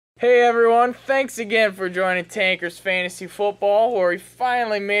Hey everyone, thanks again for joining Tankers Fantasy Football, where we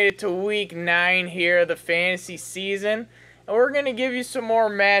finally made it to week 9 here of the fantasy season, and we're going to give you some more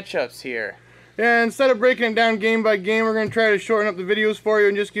matchups here. Yeah, instead of breaking it down game by game, we're going to try to shorten up the videos for you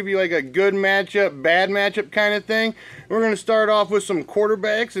and just give you like a good matchup, bad matchup kind of thing. We're going to start off with some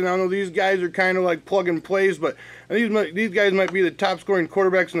quarterbacks, and I know these guys are kind of like plug and plays, but these guys might be the top scoring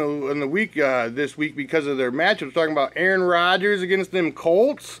quarterbacks in the week this week because of their matchups. Talking about Aaron Rodgers against them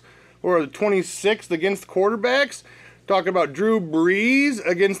Colts, or the 26th against quarterbacks. Talking about Drew Brees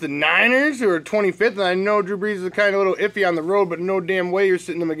against the Niners, who are 25th. And I know Drew Brees is kind of a little iffy on the road, but no damn way you're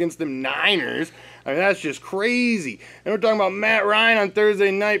sitting them against them Niners. I mean, that's just crazy. And we're talking about Matt Ryan on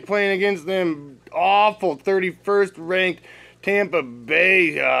Thursday night playing against them awful 31st ranked Tampa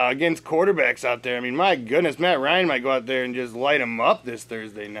Bay against quarterbacks out there. I mean, my goodness, Matt Ryan might go out there and just light them up this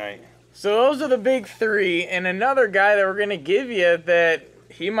Thursday night. So those are the big three, and another guy that we're going to give you that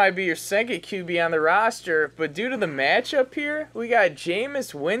he might be your second QB on the roster, but due to the matchup here, we got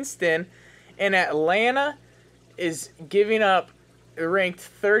Jameis Winston, and Atlanta is giving up, ranked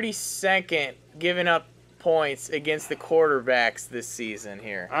 32nd, giving up points against the quarterbacks this season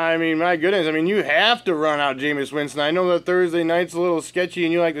here. I mean, my goodness. I mean, you have to run out Jameis Winston. I know that Thursday night's a little sketchy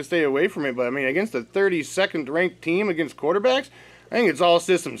and you like to stay away from it, but I mean, against the 32nd ranked team against quarterbacks, I think it's all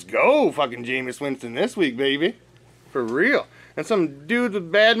systems go fucking Jameis Winston this week, baby. For real. And some dudes with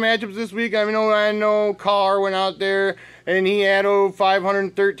bad matchups this week. I know Carr went out there and he had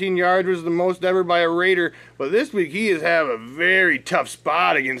 513 yards, which was the most ever by a Raider. But this week he has have a very tough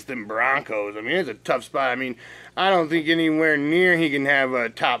spot against them Broncos. I mean, it's a tough spot. I mean, I don't think anywhere near he can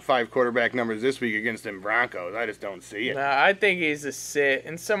have top 5 quarterback numbers this week against them Broncos. I just don't see it. Nah, I think he's a sit.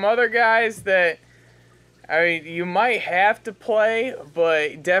 And some other guys that, I mean, you might have to play,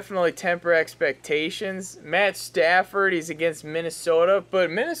 but definitely temper expectations. Matt Stafford, he's against Minnesota,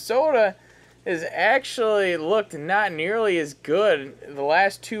 but Minnesota has actually looked not nearly as good the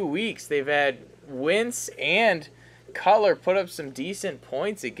last 2 weeks. They've had Wentz and Cutler put up some decent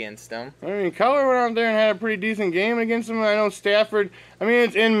points against them. I mean, Cutler went out there and had a pretty decent game against them. I know Stafford, I mean,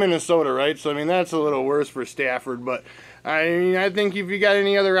 it's in Minnesota, right? So, I mean, that's a little worse for Stafford, but I mean, I think if you got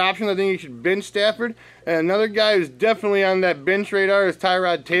any other options, I think you should bench Stafford. And another guy who's definitely on that bench radar is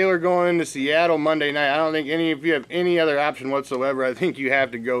Tyrod Taylor going into Seattle Monday night. I don't think if you have any other option whatsoever, I think you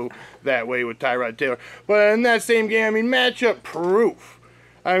have to go that way with Tyrod Taylor. But in that same game, I mean, matchup proof.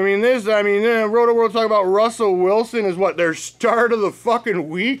 Roto World talk about Russell Wilson is what, their start of the fucking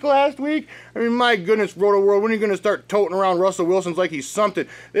week last week? I mean, my goodness, Roto World, when are you going to start toting around Russell Wilson's like he's something?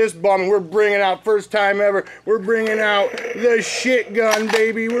 This bum, we're bringing out, first time ever, we're bringing out the shit gun,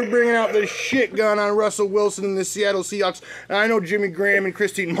 baby. We're bringing out the shit gun on Russell Wilson and the Seattle Seahawks. And I know Jimmy Graham and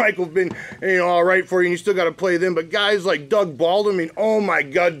Christine Michael have been, all right for you, and you still got to play them. But guys like Doug Baldwin, I mean, oh my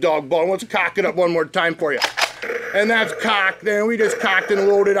God, Doug Baldwin, let's cock it up one more time for you. And that's cocked. Then we just cocked and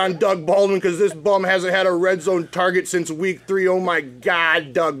loaded on Doug Baldwin because this bum hasn't had a red zone target since week 3. Oh my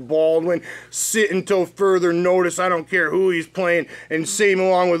God, Doug Baldwin. Sit until further notice. I don't care who he's playing. And same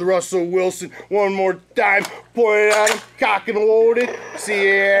along with Russell Wilson. One more time. Point it at him. Cock and loaded.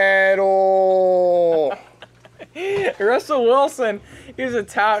 Seattle. Russell Wilson, he's a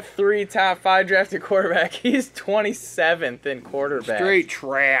top 3, top 5 drafted quarterback. He's 27th in quarterback. Straight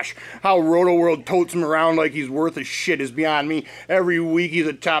trash. How Roto World totes him around like he's worth a shit is beyond me. Every week he's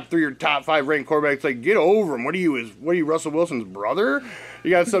a top 3 or top 5 ranked quarterback. It's like, get over him. What are you, Russell Wilson's brother? You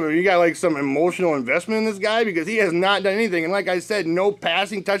got some emotional investment in this guy because he has not done anything. And like I said, no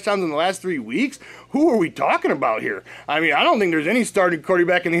passing touchdowns in the last 3 weeks. Who are we talking about here? I mean, I don't think there's any starting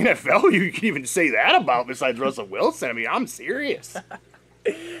quarterback in the NFL you can even say that about besides Russell Wilson. I mean, I'm serious. All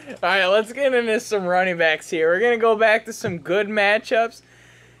right, let's get into some running backs here. We're going to go back to some good matchups.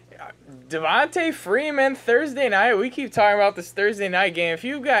 Devontae Freeman, Thursday night. We keep talking about this Thursday night game. If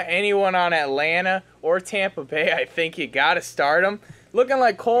you've got anyone on Atlanta or Tampa Bay, I think you got to start them. Looking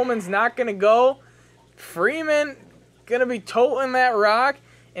like Coleman's not going to go. Freeman going to be toting that rock.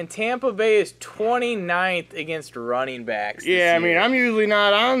 And Tampa Bay is 29th against running backs. Yeah, I mean, I'm usually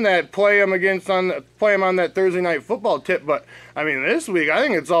not on that play him on that Thursday night football tip, but I mean, this week I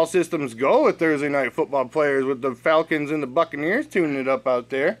think it's all systems go with Thursday night football players with the Falcons and the Buccaneers tuning it up out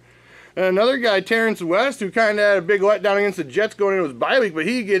there. And another guy, Terrence West, who kind of had a big letdown against the Jets going into his bye week, but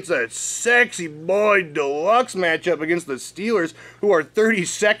he gets a sexy boy deluxe matchup against the Steelers, who are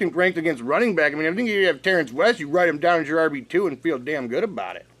 32nd ranked against running back. I mean, I think if you have Terrence West, you write him down as your RB2 and feel damn good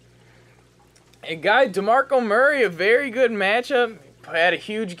about it. A guy, DeMarco Murray, a very good matchup. Had a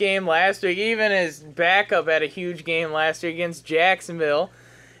huge game last week. Even his backup had a huge game last week against Jacksonville.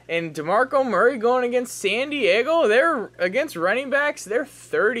 And DeMarco Murray going against San Diego, they're against running backs, they're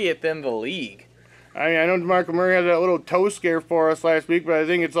 30th in the league. I know DeMarco Murray had that little toe scare for us last week, but I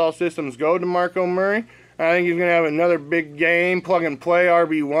think it's all systems go DeMarco Murray. I think he's going to have another big game, plug and play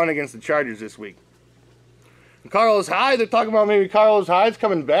RB1 against the Chargers this week. And Carlos Hyde, they're talking about maybe Carlos Hyde's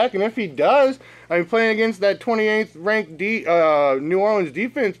coming back, and if he does, playing against that 28th ranked New Orleans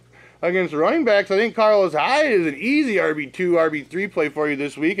defense against running backs, I think Carlos Hyde is an easy RB2, RB3 play for you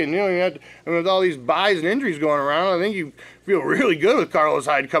this week. And with all these buys and injuries going around, I think you feel really good with Carlos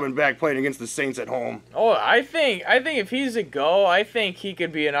Hyde coming back playing against the Saints at home. Oh, I think if he's a go, I think he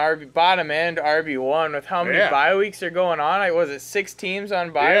could be an bottom end RB1 with how many bye weeks are going on. Was it 6 teams on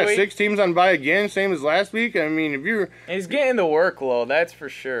bye week? 6 teams on bye again, same as last week. He's getting the workload, that's for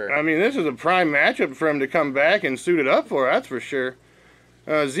sure. This is a prime matchup for him to come back and suit it up for, that's for sure.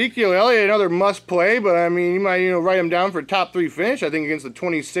 Ezekiel Elliott, another must play, but you might write him down for a top 3 finish. I think against the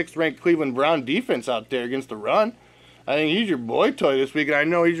 26th ranked Cleveland Brown defense out there against the run. I think he's your boy toy this week, and I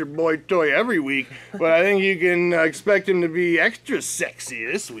know he's your boy toy every week, but I think you can expect him to be extra sexy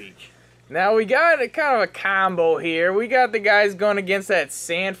this week. Now we got kind of a combo here. We got the guys going against that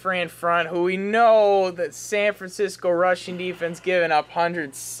San Fran front, who we know that San Francisco rushing defense giving up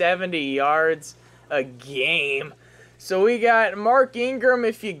 170 yards a game. So we got Mark Ingram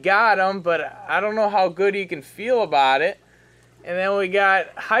if you got him, but I don't know how good you can feel about it. And then we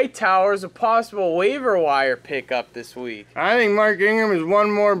got Hightower as a possible waiver wire pickup this week. I think Mark Ingram is one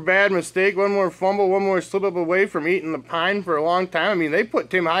more bad mistake, one more fumble, one more slip up away from eating the pine for a long time. They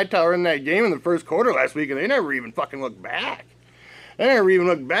put Tim Hightower in that game in the first quarter last week, and they never even fucking looked back.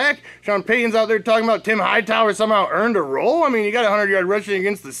 Sean Payton's out there talking about Tim Hightower somehow earned a role. He got 100-yard rushing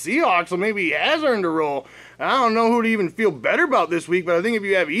against the Seahawks, so maybe he has earned a role. I don't know who to even feel better about this week, but I think if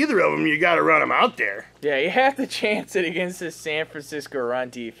you have either of them, you got to run them out there. Yeah, you have to chance it against this San Francisco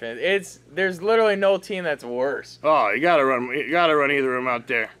run defense. There's literally no team that's worse. Oh, you got to run either of them out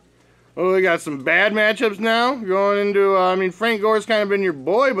there. Well, we got some bad matchups now going into. Frank Gore's kind of been your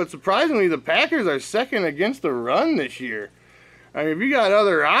boy, but surprisingly, the Packers are second against the run this year. If you got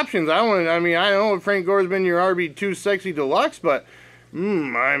other options, I know Frank Gore's been your RB2 sexy deluxe, but if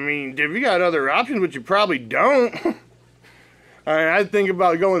you got other options, which you probably don't, I'd think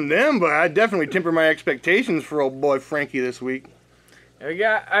about going them, but I'd definitely temper my expectations for old boy Frankie this week. We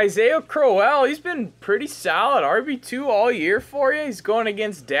got Isaiah Crowell. He's been pretty solid, RB2 all year for you. He's going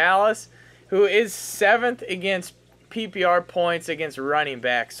against Dallas, who is 7th against PPR points against running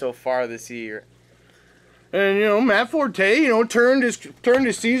backs so far this year. And, Matt Forte, turned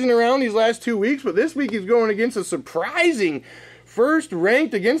his season around these last 2 weeks, but this week he's going against a surprising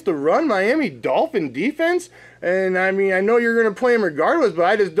first-ranked against the run Miami Dolphin defense. And, I know you're going to play him regardless, but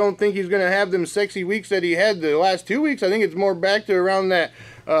I just don't think he's going to have them sexy weeks that he had the last 2 weeks. I think it's more back to around that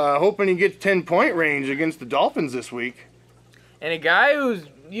hoping he gets 10-point range against the Dolphins this week. And a guy who's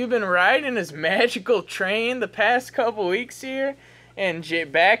you've been riding his magical train the past couple weeks here, and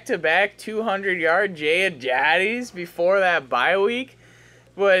back-to-back 200-yard Jay Ajayi before that bye week.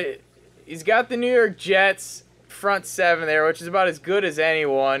 But he's got the New York Jets front 7 there, which is about as good as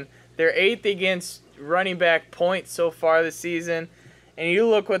anyone. They're 8th against running back points so far this season. And you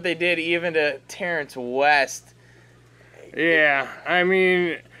look what they did even to Terrence West. Yeah,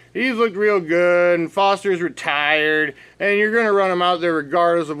 he's looked real good, and Foster's retired, and you're going to run him out there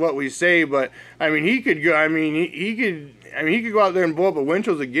regardless of what we say. But he could go. He could go out there and blow up a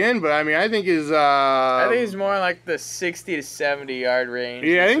Winchell's again. But I think he's more like the 60 to 70 yard range.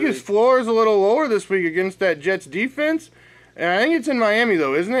 Yeah, I think his floor is a little lower this week against that Jets defense. And I think it's in Miami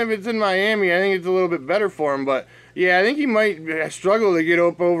though, isn't it? If it's in Miami, I think it's a little bit better for him. But yeah, I think he might struggle to get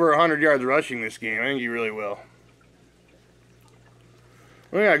up over 100 yards rushing this game. I think he really will.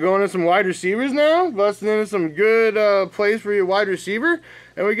 We got going to some wide receivers now, busting into some good plays for your wide receiver.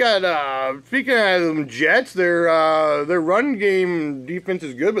 And we got, speaking of them Jets, their run game defense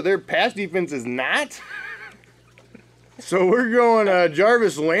is good, but their pass defense is not. So we're going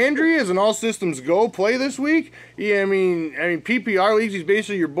Jarvis Landry as an all systems go play this week. Yeah, PPR leagues, he's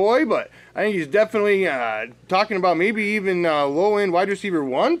basically your boy, but I think he's definitely talking about maybe even low-end wide receiver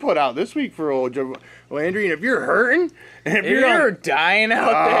 1 put out this week for old Landry. And if you're hurting, and if you're dying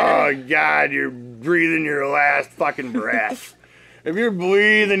out there. Oh, God, you're breathing your last fucking breath. If you're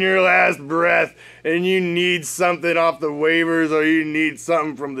breathing your last breath and you need something off the waivers or you need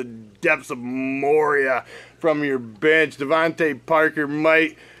something from the depths of Moria from your bench, Devontae Parker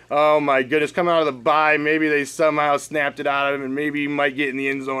might Oh my goodness, come out of the bye. Maybe they somehow snapped it out of him, and maybe he might get in the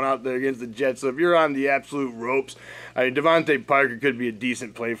end zone out there against the Jets. So if you're on the absolute ropes, I mean, Devontae Parker could be a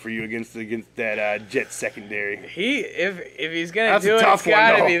decent play for you against that Jets secondary. If he's gonna That's do a it, tough it's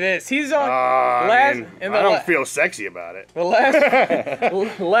gotta one, be though. this. He's on I don't feel sexy about it. the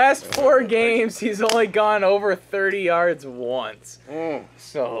last 4 games, he's only gone over 30 yards once.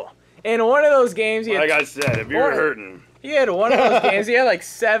 So in one of those games, he had, like I said, if you're hurting. he had one of those games. He had like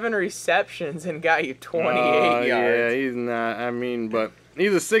 7 receptions and got you 28 yards. Yeah, he's not. I mean, but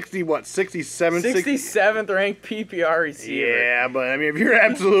he's a 67th ranked PPR receiver. Yeah, but I mean, if you're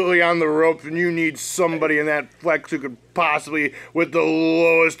absolutely on the ropes and you need somebody in that flex who could possibly, with the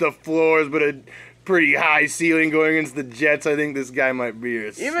lowest of floors but a pretty high ceiling going against the Jets, I think this guy might be your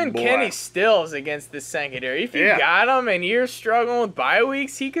Even boy. Kenny Stills against the secondary. If you Yeah. got him and you're struggling with bye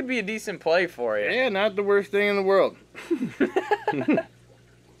weeks, he could be a decent play for you. Yeah, not the worst thing in the world. All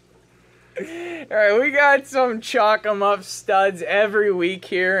right, we got some chalk 'em up studs every week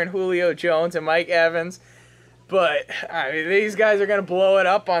here in Julio Jones and Mike Evans. But, I mean, these guys are going to blow it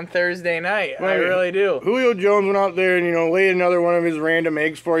up on Thursday night. I really do. Julio Jones went out there and, laid another one of his random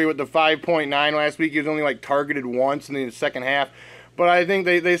eggs for you with the 5.9 last week. He was only, targeted once in the second half. But I think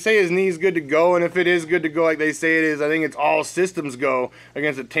they say his knee's good to go, and if it is good to go like they say it is, I think it's all systems go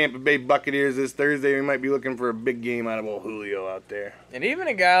against the Tampa Bay Buccaneers this Thursday. We might be looking for a big game out of old Julio out there. And even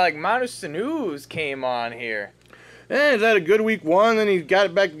a guy like Manu Sanu's came on here. Yeah, he's had a good week 1, then he got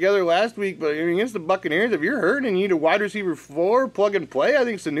it back together last week. But against the Buccaneers, if you're hurt and you need a wide receiver 4, plug and play, I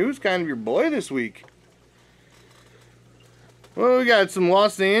think Sanu's kind of your boy this week. Well, we got some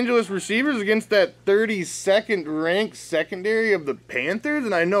Los Angeles receivers against that 32nd ranked secondary of the Panthers.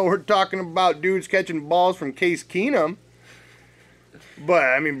 And I know we're talking about dudes catching balls from Case Keenum. But,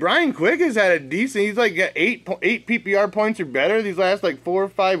 I mean, Brian Quick has had a decent, he's got 8 PPR points or better these last 4 or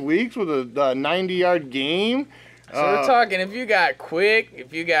 5 weeks with a 90-yard game. So we're talking if you got Quick,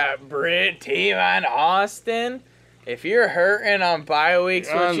 if you got Britt, Tavon Austin, if you're hurting on bye weeks,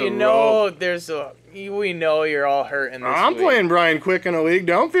 which we know you're all hurting this I'm week. playing Brian Quick in a league.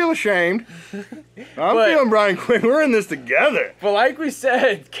 Don't feel ashamed. I'm feeling Brian Quick. We're in this together. But like we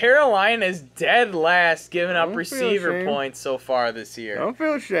said, Carolina's dead last giving up receiver points so far this year. Don't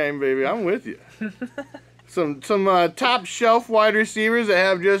feel ashamed, baby. I'm with you. Some top shelf wide receivers that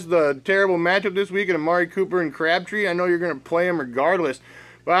have just the terrible matchup this week in Amari Cooper and Crabtree. I know you're going to play them regardless,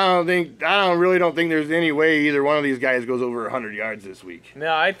 but I really don't think there's any way either one of these guys goes over 100 yards this week.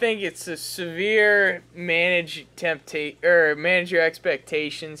 No, I think it's a severe manage your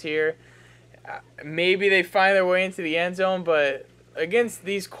expectations here. Maybe they find their way into the end zone, but against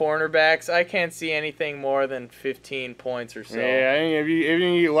these cornerbacks, I can't see anything more than 15 points or so. Yeah, I think if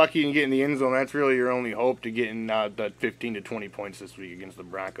you get lucky and get in the end zone, that's really your only hope to get in that 15 to 20 points this week against the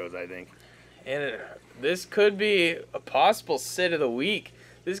Broncos, I think. And this could be a possible sit of the week.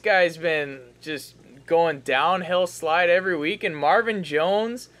 This guy's been just going downhill slide every week, and Marvin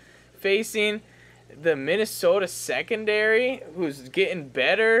Jones facing the Minnesota secondary, who's getting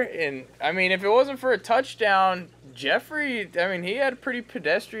better. And, I mean, if it wasn't for a touchdown, Jeffrey, he had a pretty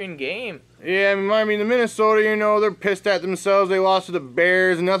pedestrian game. Yeah, I mean, the Minnesota, they're pissed at themselves. They lost to the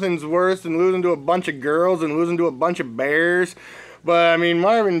Bears. Nothing's worse than losing to a bunch of girls and losing to a bunch of Bears. But,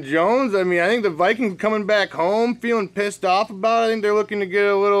 Marvin Jones, I think the Vikings coming back home, feeling pissed off about it. I think they're looking to get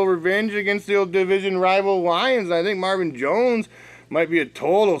a little revenge against the old division rival Lions. I think Marvin Jones might be a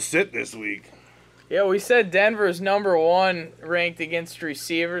total sit this week. Yeah, we said Denver's number 1 ranked against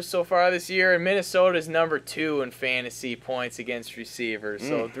receivers so far this year, and Minnesota's number 2 in fantasy points against receivers.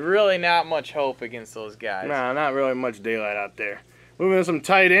 So really not much hope against those guys. Nah, not really much daylight out there. Moving to some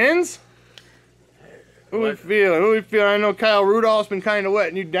tight ends. Who we feeling? I know Kyle Rudolph's been kind of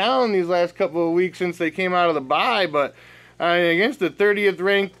letting you down these last couple of weeks since they came out of the bye, but against the 30th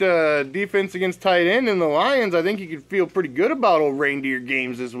ranked defense against tight end in the Lions, I think you could feel pretty good about old reindeer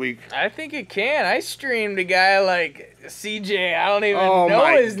games this week. I think it can. I streamed a guy like CJ. I don't even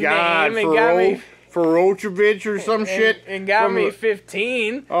know his name. And got me Ferochovich or some shit. And got me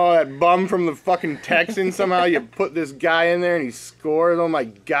 15. Oh, that bum from the fucking Texans. Somehow you put this guy in there and he scores. Oh my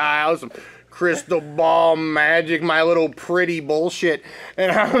God. Some crystal ball magic, my little pretty bullshit.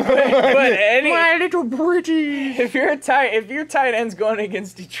 And my little pretty. If your tight end's going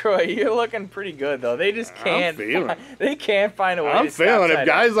against Detroit, you're looking pretty good though. They just can't. They can't find a way. I'm to stop feeling tight if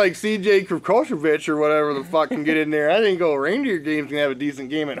guys ends. like CJ Krokosevich or whatever the fuck can get in there, I think reindeer games can have a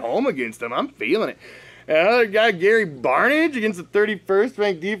decent game at home against them. I'm feeling it. Another guy, Gary Barnidge, against the 31st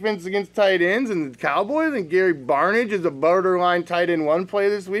ranked defense against tight ends and the Cowboys. And Gary Barnidge is a borderline tight end one play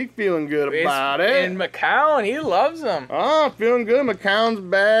this week. Feeling good about it. And McCown, he loves them. Oh, feeling good. McCown's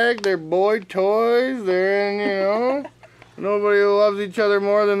back. They're boy toys. They're in, nobody loves each other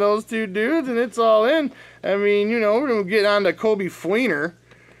more than those two dudes, and it's all in. I mean, we're going to get on to Kobe Fleener.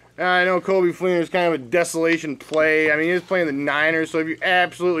 I know Kobe Fleener is kind of a desolation play. I mean, he's playing the Niners, so if you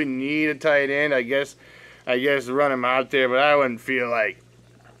absolutely need a tight end, I guess run him out there, but I wouldn't feel like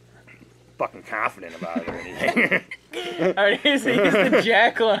fucking confident about it or anything. I mean, he's the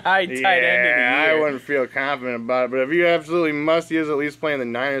Jekyll and Hyde tight end of the year. I wouldn't feel confident about it, but if you absolutely must, he is at least playing the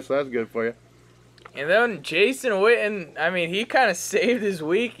Niners, so that's good for you. And then Jason Witten, I mean, he kind of saved his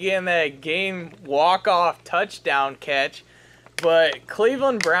week getting that game walk-off touchdown catch. But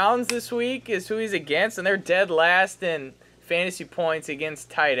Cleveland Browns this week is who he's against, and they're dead last in fantasy points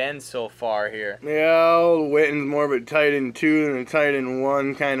against tight ends so far here. Yeah, Witten's more of a tight end 2 than a tight end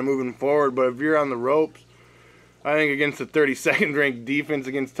 1 kind of moving forward. But if you're on the ropes, I think against the 32nd ranked defense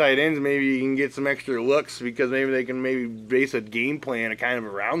against tight ends, maybe you can get some extra looks because maybe they can base a game plan kind of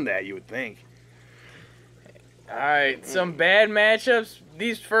around that, you would think. All right, some bad matchups.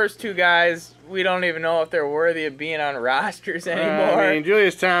 These first two guys, we don't even know if they're worthy of being on rosters anymore. I mean,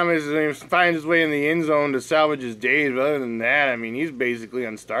 Julius Thomas finds his way in the end zone to salvage his days, but other than that, I mean, he's basically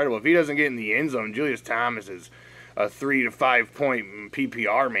unstartable. If he doesn't get in the end zone, Julius Thomas is a 3 to 5 point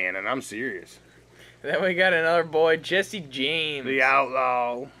PPR man, and I'm serious. Then we got another boy, Jesse James. The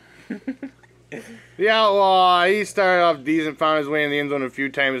Outlaw. The Outlaw, he started off decent, found his way in the end zone a few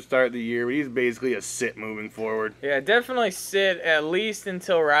times to start the year, but he's basically a sit moving forward. Yeah, definitely sit at least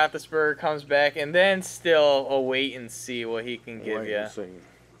until Roethlisberger comes back, and then still a wait and see what he can give you.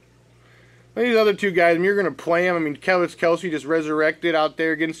 These other two guys, I mean, you're going to play them. I mean, Kelsey just resurrected out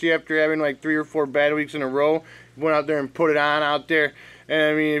there against you after having like 3 or 4 bad weeks in a row. Went out there and put it on out there. And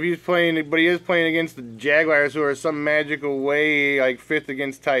I mean, if he's playing, but he is playing against the Jaguars, who are some magical way like 5th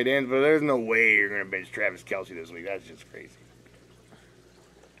against tight ends. But there's no way you're going to bench Travis Kelsey this week. That's just crazy.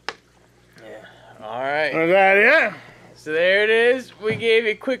 Yeah. All right. Was that it? So there it is. We gave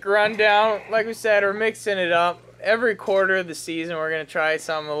a quick rundown. Like we said, we're mixing it up. Every quarter of the season, we're going to try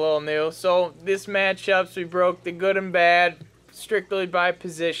something a little new. So this matchups, we broke the good and bad strictly by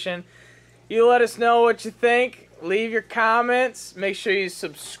position. You let us know what you think. Leave your comments. Make sure you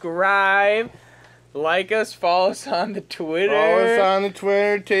subscribe. Like us. Follow us on the Twitter. Follow us on the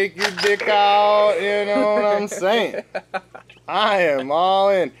Twitter. Take your dick out. You know what I'm saying. I am all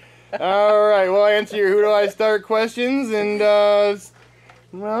in. All right. We'll answer your who do I start questions. And,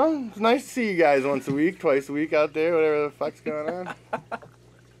 well, it's nice to see you guys once a week, twice a week out there, whatever the fuck's going on.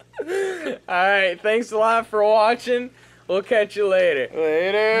 All right. Thanks a lot for watching. We'll catch you later.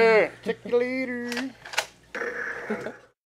 Later. Check you later.